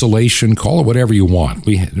it isolation, call it whatever you want.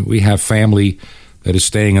 We have family that is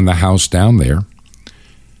staying in the house down there.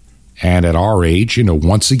 And at our age,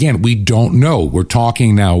 once again, we don't know. We're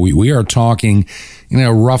talking now, we are talking,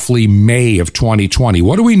 roughly May of 2020.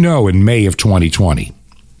 What do we know in May of 2020?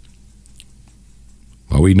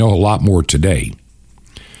 Well, we know a lot more today.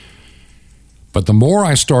 But the more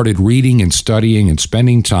I started reading and studying and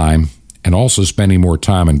spending time, and also spending more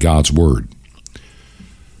time in God's Word,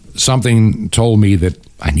 something told me that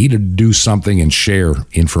I needed to do something and share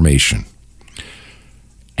information.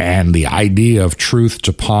 And the idea of Truth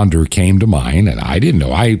to Ponder came to mind, and I didn't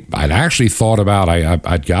know. I'd actually thought about,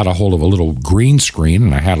 I'd got a hold of a little green screen,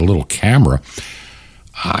 and I had a little camera.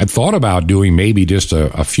 I thought about doing maybe just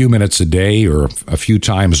a few minutes a day or a few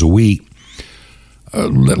times a week,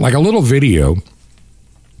 like a little video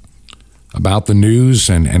about the news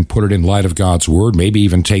and put it in light of God's Word, maybe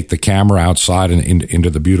even take the camera outside and into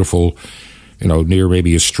the beautiful, near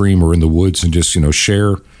maybe a stream or in the woods and just,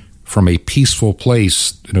 share from a peaceful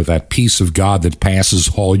place, that peace of God that passes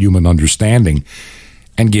all human understanding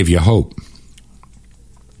and give you hope.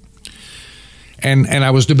 And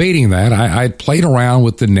I was debating that. I played around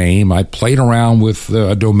with the name. I played around with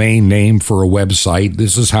a domain name for a website.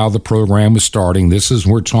 This is how the program was starting.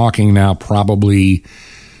 We're talking now probably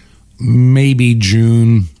maybe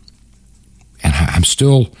June. And I'm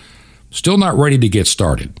still not ready to get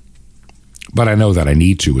started. But I know that I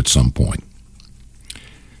need to at some point.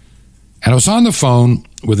 And I was on the phone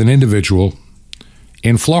with an individual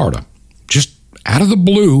in Florida. Just out of the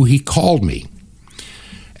blue, he called me.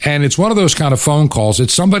 And it's one of those kind of phone calls.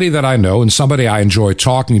 It's somebody that I know and somebody I enjoy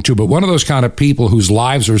talking to, but one of those kind of people whose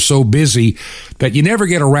lives are so busy that you never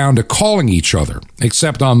get around to calling each other,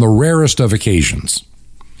 except on the rarest of occasions.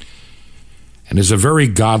 And is a very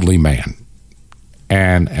godly man.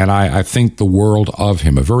 And I think the world of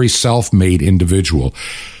him, a very self-made individual.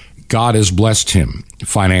 God has blessed him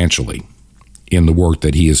financially in the work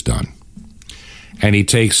that he has done. And he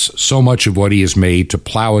takes so much of what he has made to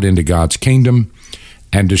plow it into God's kingdom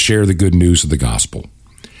and to share the good news of the gospel.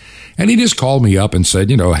 And he just called me up and said,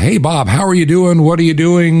 hey, Bob, how are you doing? What are you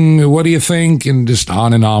doing? What do you think? And just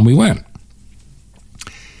on we went.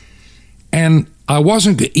 And I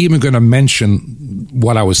wasn't even going to mention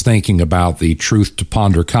what I was thinking about the Truth to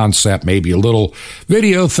Ponder concept, maybe a little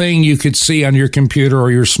video thing you could see on your computer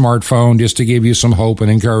or your smartphone just to give you some hope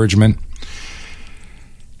and encouragement.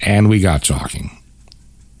 And we got talking.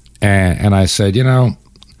 And I said, I'm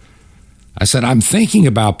thinking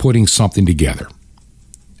about putting something together.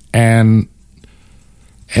 And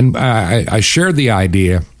I shared the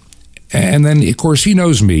idea. And then, of course, he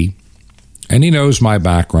knows me. And he knows my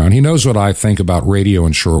background. He knows what I think about radio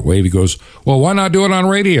and shortwave. He goes, well, why not do it on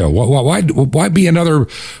radio? Why be another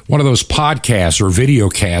one of those podcasts or video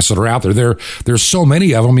casts that are out there? There's so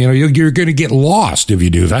many of them. You're going to get lost if you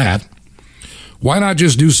do that. Why not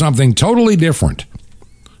just do something totally different?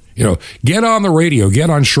 Get on the radio, get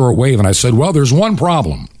on shortwave. And I said, well, there's one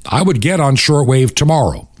problem. I would get on shortwave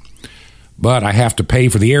tomorrow, but I have to pay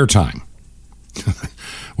for the airtime.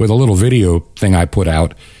 With a little video thing I put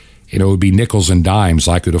out, it would be nickels and dimes.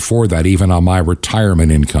 I could afford that even on my retirement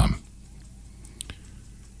income.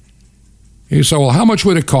 He said, well, how much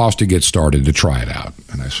would it cost to get started to try it out?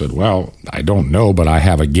 And I said, well, I don't know, but I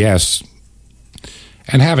have a guess.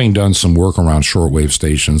 And having done some work around shortwave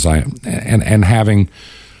stations, and having,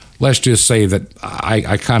 let's just say that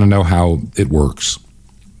I kind of know how it works.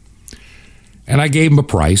 And I gave him a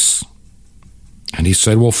price. And he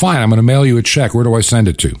said, well, fine, I'm going to mail you a check. Where do I send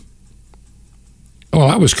it to? Well,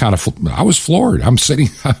 I was floored.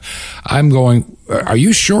 I'm going, are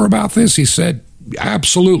you sure about this? He said,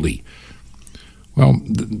 absolutely. Well,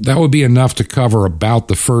 that would be enough to cover about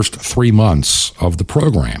the first 3 months of the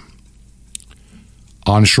program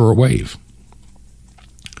on shortwave.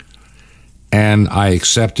 And I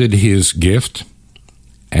accepted his gift,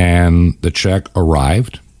 and the check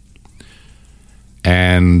arrived.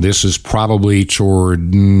 And this is probably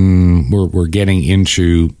toward, we're getting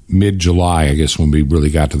into mid-July, I guess, when we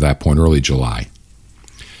really got to that point, early July.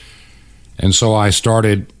 And so I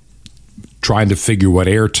started trying to figure what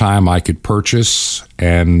airtime I could purchase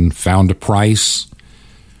and found a price.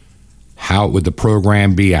 How would the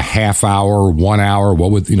program be, a half hour, 1 hour?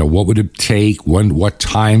 What would it take? What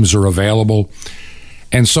times are available?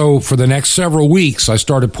 And so for the next several weeks, I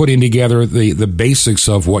started putting together the basics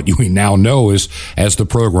of what we now know as the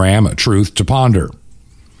program Truth to Ponder,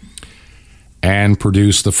 and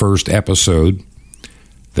produced the first episode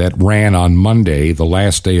that ran on Monday, the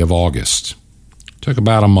last day of August. It took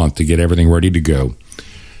about a month to get everything ready to go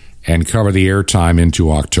and cover the airtime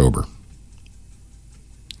into October.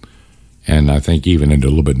 And I think even into a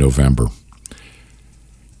little bit November.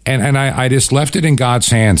 And I just left it in God's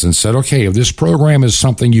hands and said, okay, if this program is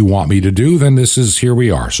something you want me to do, then here we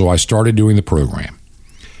are. So I started doing the program.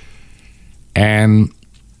 And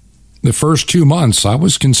the first 2 months, I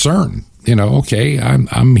was concerned. Okay,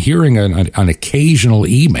 I'm hearing an occasional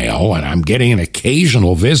email, and I'm getting an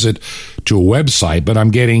occasional visit to a website, but I'm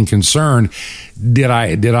getting concerned. Did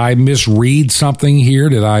I misread something here?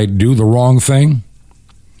 Did I do the wrong thing?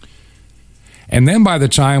 And then by the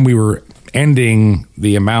time we were ending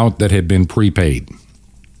the amount that had been prepaid,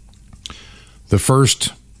 the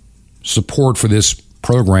first support for this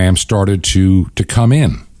program started to come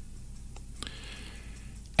in.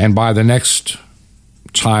 And by the next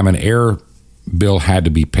time an air bill had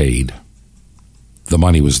to be paid, the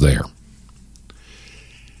money was there.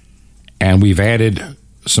 And we've added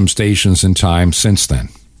some stations in time since then.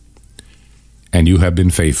 And you have been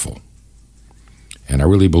faithful. And I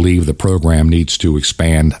really believe the program needs to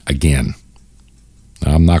expand again.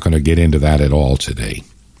 I'm not going to get into that at all today.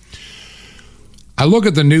 I look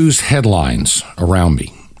at the news headlines around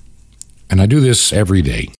me, and I do this every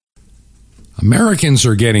day. Americans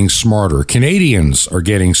are getting smarter. Canadians are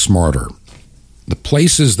getting smarter. The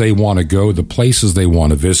places they want to go, the places they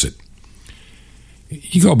want to visit.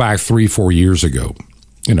 You go back 3-4 years ago,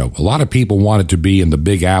 a lot of people wanted to be in the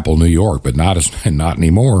Big Apple, New York, but not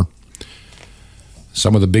anymore.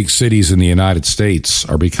 Some of the big cities in the United States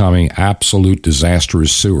are becoming absolute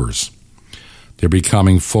disastrous sewers. They're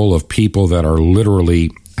becoming full of people that are literally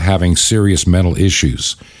having serious mental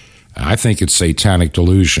issues. I think it's satanic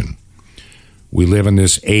delusion. We live in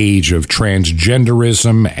this age of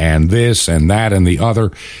transgenderism and this and that and the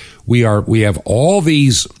other. We have all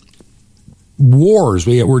these wars.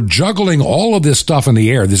 We're juggling all of this stuff in the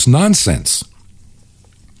air, this nonsense.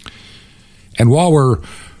 And while we're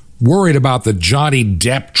worried about the Johnny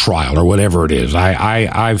Depp trial or whatever it is,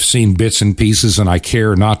 I've seen bits and pieces, and I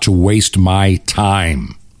care not to waste my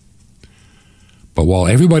time. But while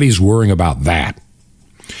everybody's worrying about that,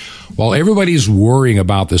 while everybody's worrying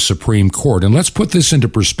about the Supreme Court, and let's put this into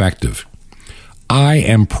perspective, I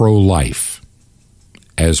am pro-life,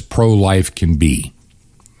 as pro-life can be.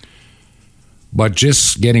 But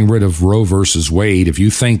just getting rid of Roe versus Wade, if you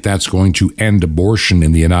think that's going to end abortion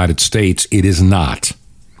in the United States, it is not.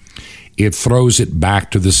 It throws it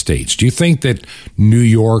back to the states. Do you think that New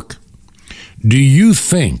York, do you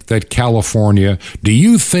think that California, do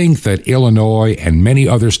you think that Illinois and many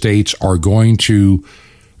other states are going to,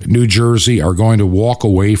 New Jersey, are going to walk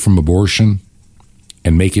away from abortion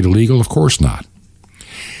and make it illegal? Of course not.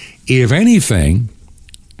 If anything,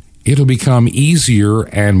 it'll become easier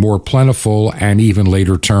and more plentiful and even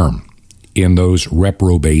later term in those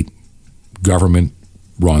reprobate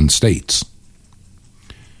government-run states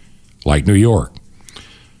like New York.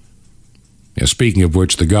 Now, speaking of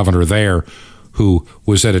which, the governor there, who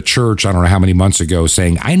was at a church, I don't know how many months ago,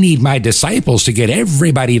 saying, I need my disciples to get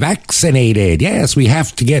everybody vaccinated. Yes, we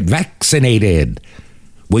have to get vaccinated.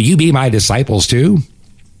 Will you be my disciples too?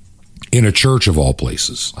 In a church of all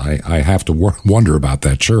places. I have to wonder about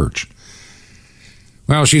that church.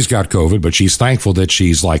 Well, she's got COVID, but she's thankful that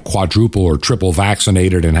she's like quadruple or triple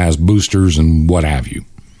vaccinated and has boosters and what have you.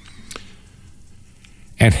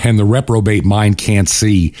 And the reprobate mind can't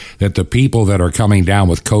see that the people that are coming down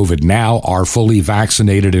with COVID now are fully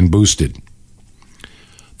vaccinated and boosted.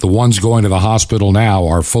 The ones going to the hospital now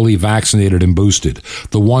are fully vaccinated and boosted.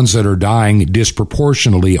 The ones that are dying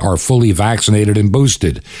disproportionately are fully vaccinated and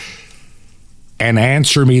boosted. And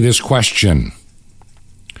answer me this question.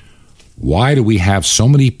 Why do we have so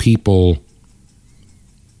many people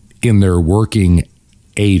in their working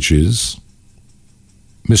ages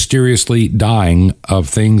mysteriously dying of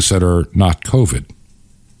things that are not COVID?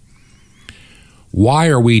 Why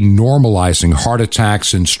are we normalizing heart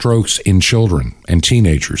attacks and strokes in children and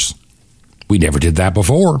teenagers? We never did that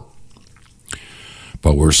before,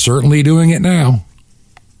 but we're certainly doing it now.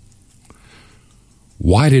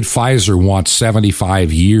 Why did Pfizer want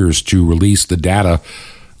 75 years to release the data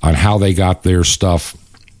on how they got their stuff,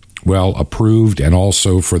 well, approved and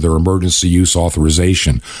also for their emergency use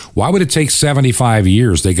authorization? Why would it take 75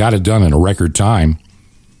 years? They got it done in a record time.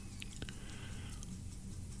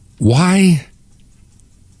 Why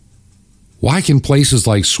can places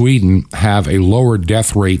like Sweden have a lower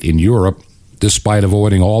death rate in Europe despite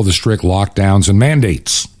avoiding all the strict lockdowns and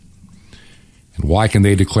mandates? And why can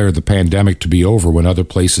they declare the pandemic to be over when other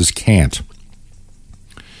places can't?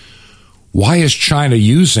 Why is China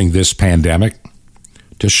using this pandemic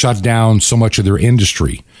to shut down so much of their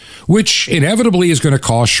industry, which inevitably is going to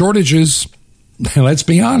cause shortages? Let's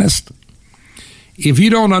be honest. If you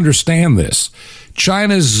don't understand this,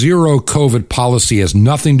 China's zero COVID policy has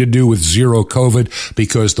nothing to do with zero COVID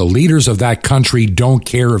because the leaders of that country don't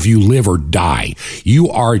care if you live or die. You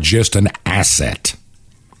are just an asset.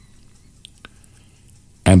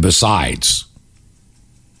 And besides,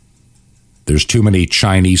 there's too many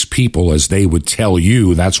Chinese people, as they would tell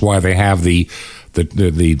you. That's why they have the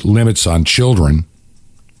limits on children.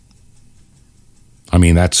 I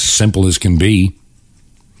mean, that's simple as can be.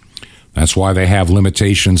 That's why they have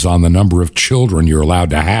limitations on the number of children you're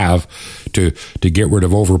allowed to have to get rid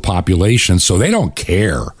of overpopulation. So they don't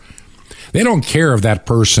care. They don't care if that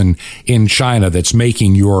person in China that's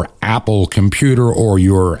making your Apple computer or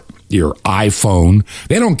your iPhone,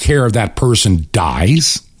 they don't care if that person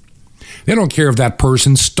dies. They don't care if that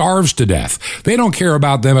person starves to death. They don't care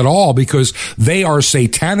about them at all because they are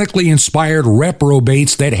satanically inspired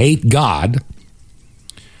reprobates that hate God,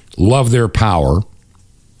 love their power,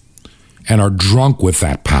 and are drunk with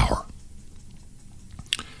that power.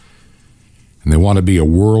 And they want to be a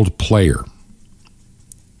world player.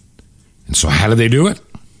 And so how do they do it?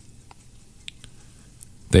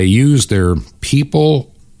 They use their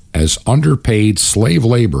people as underpaid slave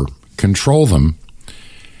labor, control them.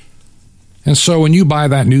 And so when you buy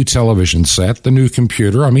that new television set, the new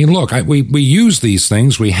computer, I mean, look, we use these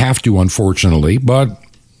things. We have to, unfortunately, but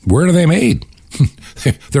where are they made?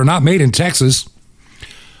 They're not made in Texas.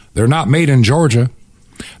 They're not made in Georgia.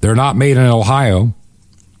 They're not made in Ohio.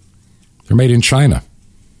 They're made in China.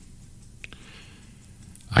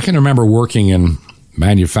 I can remember working in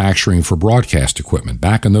manufacturing for broadcast equipment.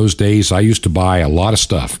 Back in those days, I used to buy a lot of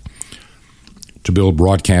stuff to build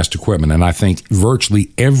broadcast equipment, and I think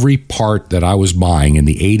virtually every part that I was buying in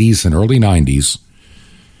the 80s and early 90s,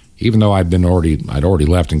 even though I'd already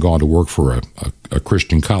left and gone to work for a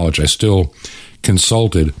Christian college, I still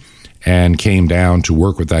consulted and came down to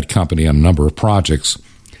work with that company on a number of projects.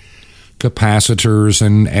 Capacitors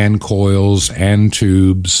and coils and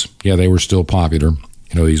tubes, yeah, they were still popular.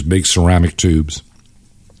 You know, these big ceramic tubes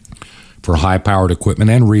for high-powered equipment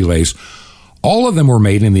and relays. All of them were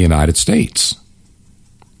made in the United States.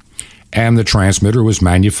 And the transmitter was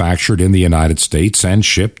manufactured in the United States and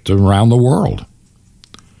shipped around the world.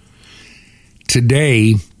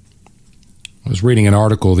 Today, I was reading an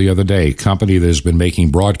article the other day, a company that has been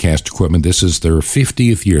making broadcast equipment. This is their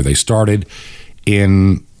 50th year. They started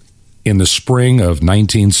in the spring of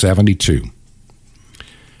 1972.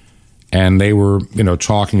 And they were,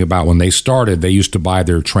 talking about when they started, they used to buy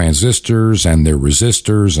their transistors and their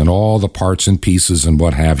resistors and all the parts and pieces and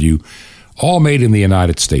what have you, all made in the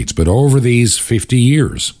United States. But over these 50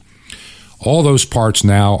 years, all those parts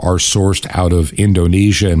now are sourced out of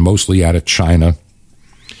Indonesia and mostly out of China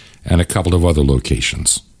and a couple of other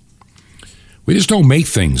locations. We just don't make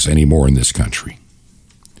things anymore in this country.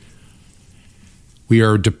 We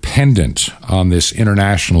are dependent on this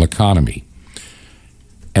international economy.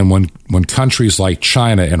 And when countries like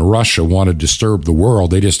China and Russia want to disturb the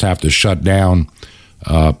world, they just have to shut down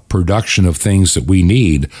production of things that we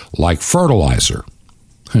need, like fertilizer.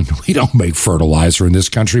 And we don't make fertilizer in this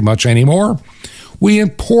country much anymore. We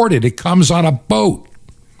import it. It comes on a boat.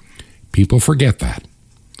 People forget that.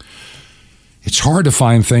 It's hard to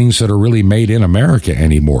find things that are really made in America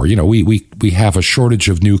anymore. We have a shortage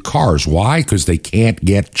of new cars. Why? Because they can't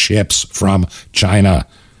get chips from China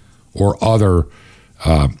or other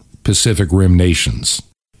Pacific Rim nations.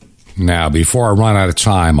 Now, before I run out of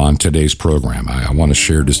time on today's program, I want to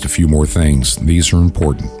share just a few more things. These are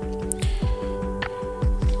important.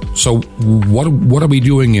 So, what are we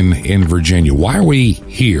doing in Virginia? Why are we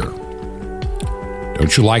here?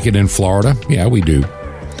 Don't you like it in Florida? Yeah, we do.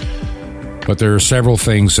 But there are several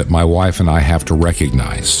things that my wife and I have to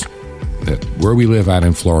recognize that where we live at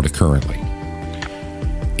in Florida currently,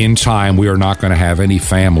 in time, we are not going to have any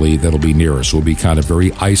family that'll be near us. We'll be kind of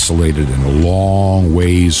very isolated and a long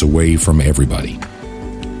ways away from everybody.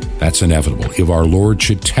 That's inevitable. If our Lord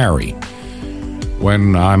should tarry,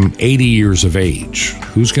 when I'm 80 years of age,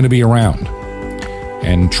 who's going to be around?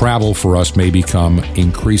 And travel for us may become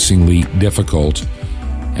increasingly difficult,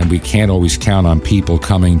 and we can't always count on people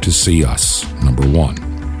coming to see us, number one.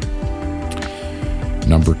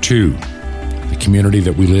 Number two, the community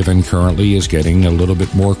that we live in currently is getting a little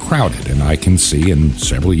bit more crowded, and I can see in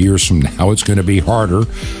several years from now it's going to be harder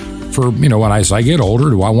for, as I get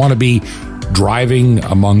older, do I want to be driving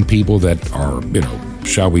among people that are,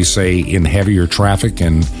 shall we say, in heavier traffic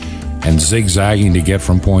and zigzagging to get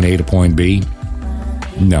from point A to point B?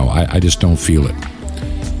 No, I just don't feel it.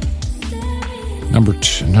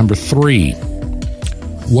 Number three,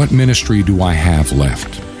 what ministry do I have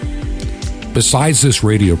left? Besides this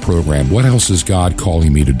radio program, what else is God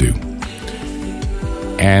calling me to do?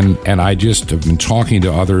 And I just have been talking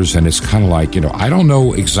to others, and it's kind of like, I don't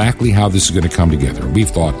know exactly how this is going to come together. We've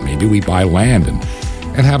thought maybe we buy land and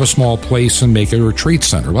have a small place and make a retreat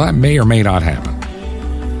center. Well, that may or may not happen.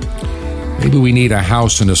 Maybe we need a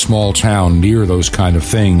house in a small town near those kind of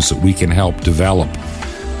things that we can help develop.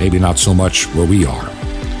 Maybe not so much where we are,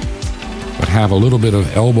 but have a little bit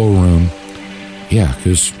of elbow room. Yeah,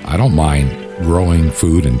 because I don't mind growing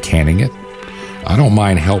food and canning it. I don't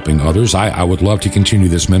mind helping others. I would love to continue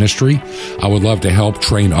this ministry. I would love to help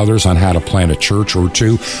train others on how to plant a church or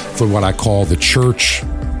two for what I call the church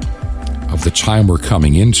of the time we're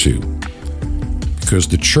coming into. Because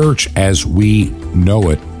the church as we know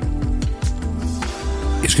it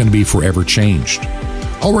is going to be forever changed.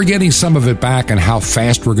 Oh, we're getting some of it back, and how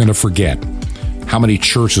fast we're going to forget how many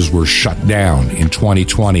churches were shut down in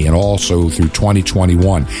 2020 and also through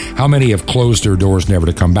 2021. How many have closed their doors never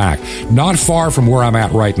to come back? Not far from where I'm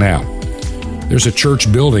at right now. There's a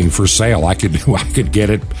church building for sale. I could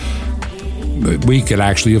get it. We could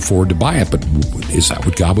actually afford to buy it, but is that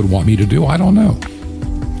what God would want me to do? I don't know.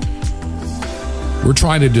 We're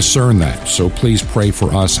trying to discern that, so please pray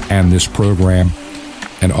for us and this program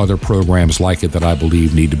and other programs like it that I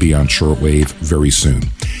believe need to be on shortwave very soon.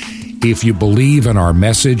 If you believe in our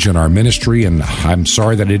message and our ministry, and I'm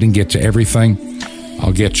sorry that I didn't get to everything,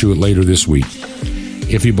 I'll get to it later this week.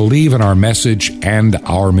 If you believe in our message and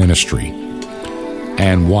our ministry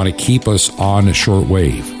and want to keep us on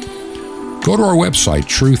shortwave, go to our website,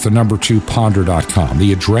 truth2ponder.com.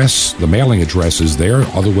 The mailing address is there.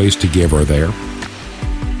 Other ways to give are there.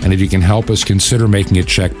 And if you can help us, consider making a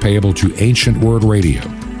check payable to Ancient Word Radio.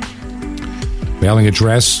 Mailing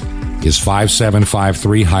address is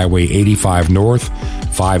 5753 Highway 85 North,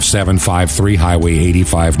 5753 Highway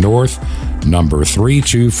 85 North, number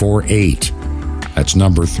 3248. That's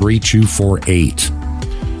number 3248.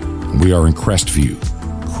 We are in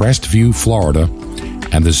Crestview, Florida,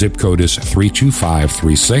 and the zip code is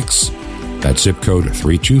 32536. That's zip code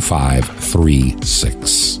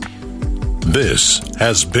 32536. This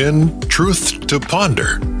has been Truth to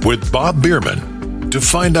Ponder with Bob Bierman. To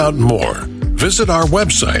find out more, visit our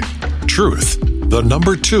website,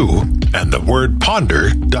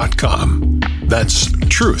 truth2ponder.com. That's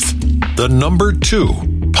truth, the number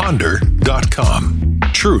 2, ponder.com.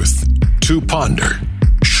 Truth to Ponder,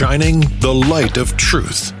 shining the light of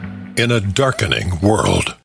truth in a darkening world.